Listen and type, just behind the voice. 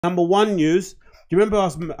Number one news. Do you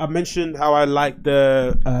remember I mentioned how I like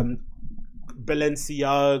the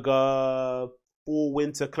Balenciaga fall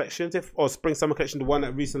winter collection or spring summer collection, the one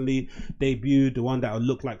that recently debuted, the one that will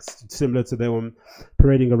look like similar to the one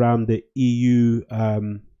parading around the EU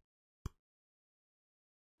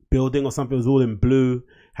building or something. It was all in blue,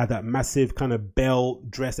 had that massive kind of bell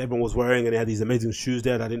dress everyone was wearing, and they had these amazing shoes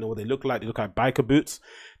there that I didn't know what they look like. They look like biker boots.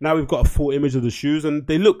 Now we've got a full image of the shoes, and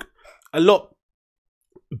they look a lot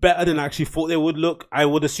better than I actually thought they would look. I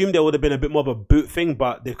would assume there would have been a bit more of a boot thing,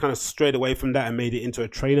 but they've kind of strayed away from that and made it into a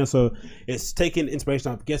trainer. So it's taken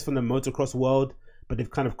inspiration, I guess, from the motocross world, but they've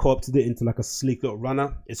kind of co-opted it into like a sleek little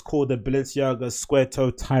runner. It's called the Balenciaga square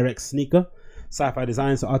toe Tyrex sneaker. Sci-Fi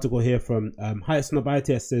Designs, the article here from Highest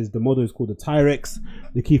Snobiety says the model is called the Tyrex.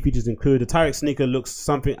 The key features include the Tyrex sneaker looks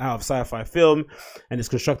something out of sci-fi film, and it's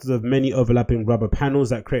constructed of many overlapping rubber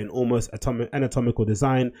panels that create an almost anatomical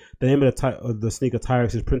design. The name of the sneaker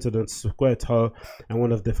Tyrex is printed on square toe, and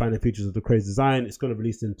one of the defining features of the crazy design. It's going to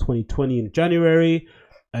release in 2020 in January.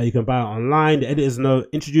 You can buy it online. The editor's note: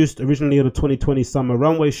 introduced originally on the 2020 summer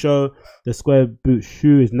runway show, the square boot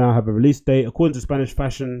shoe is now have a release date. According to Spanish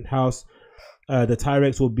fashion house, the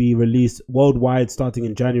Tyrex will be released worldwide starting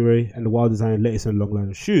in January, and the wild design latest in a long line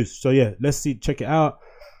of shoes. So yeah, let's see, check it out.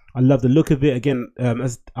 I love the look of it. Again,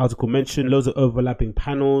 as the article mentioned, loads of overlapping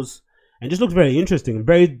panels, and just looks very interesting,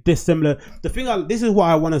 very dissimilar. This is what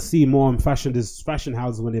I want to see more on fashion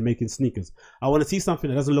houses when they're making sneakers. I want to see something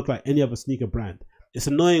that doesn't look like any other sneaker brand. It's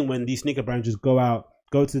annoying when these sneaker brands just go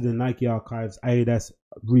to the Nike archives, Adidas,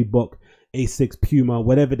 Reebok, Asics, Puma,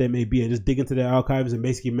 whatever they may be, and just dig into their archives and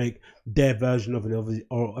basically make their version of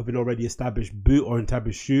an already established boot or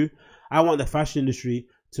established shoe. I want the fashion industry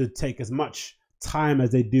to take as much time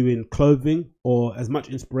as they do in clothing, or as much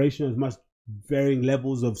inspiration, as much varying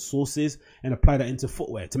levels of sources, and apply that into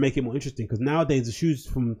footwear to make it more interesting. Because nowadays the shoes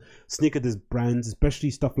from sneaker brands,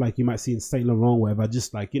 especially stuff like you might see in Saint Laurent, whatever,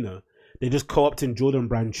 just like, you know, they're just co-opting Jordan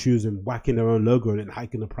brand shoes and whacking their own logo and then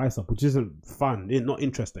hiking the price up, which isn't fun. It's not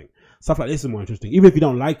interesting. Stuff like this is more interesting. Even if you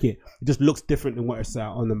don't like it, it just looks different than what it's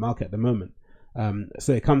out on the market at the moment.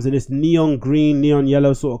 So it comes in this neon green, neon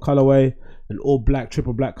yellow sort of colorway, an all black,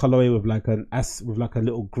 triple black colorway with like a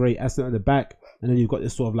little gray accent at the back, and then you've got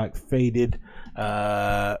this sort of like faded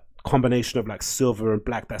combination of like silver and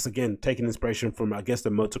black. That's again taking inspiration from, I guess, the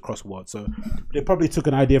motocross world. So they probably took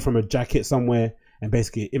an idea from a jacket somewhere and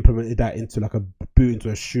basically implemented that into like a boot, into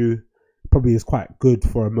a shoe. Probably is quite good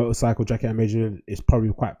for a motorcycle jacket. I imagine it's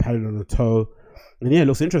probably quite padded on the toe, and yeah, it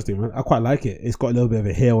looks interesting, man. I quite like it. It's got a little bit of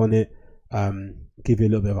a heel on it, give you a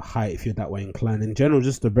little bit of a height if you're that way inclined. In general,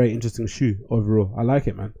 just a very interesting shoe overall. I like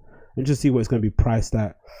it, man. And just see what it's going to be priced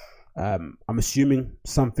at. I'm assuming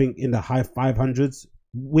something in the high 500s.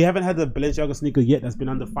 We haven't had a Balenciaga sneaker yet that's been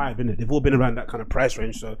under $5, innit? They've all been around that kind of price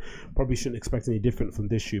range, so probably shouldn't expect any different from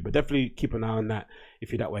this shoe. But definitely keep an eye on that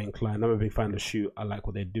if you're that way inclined. I'm a big fan of the shoe. I like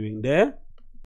what they're doing there.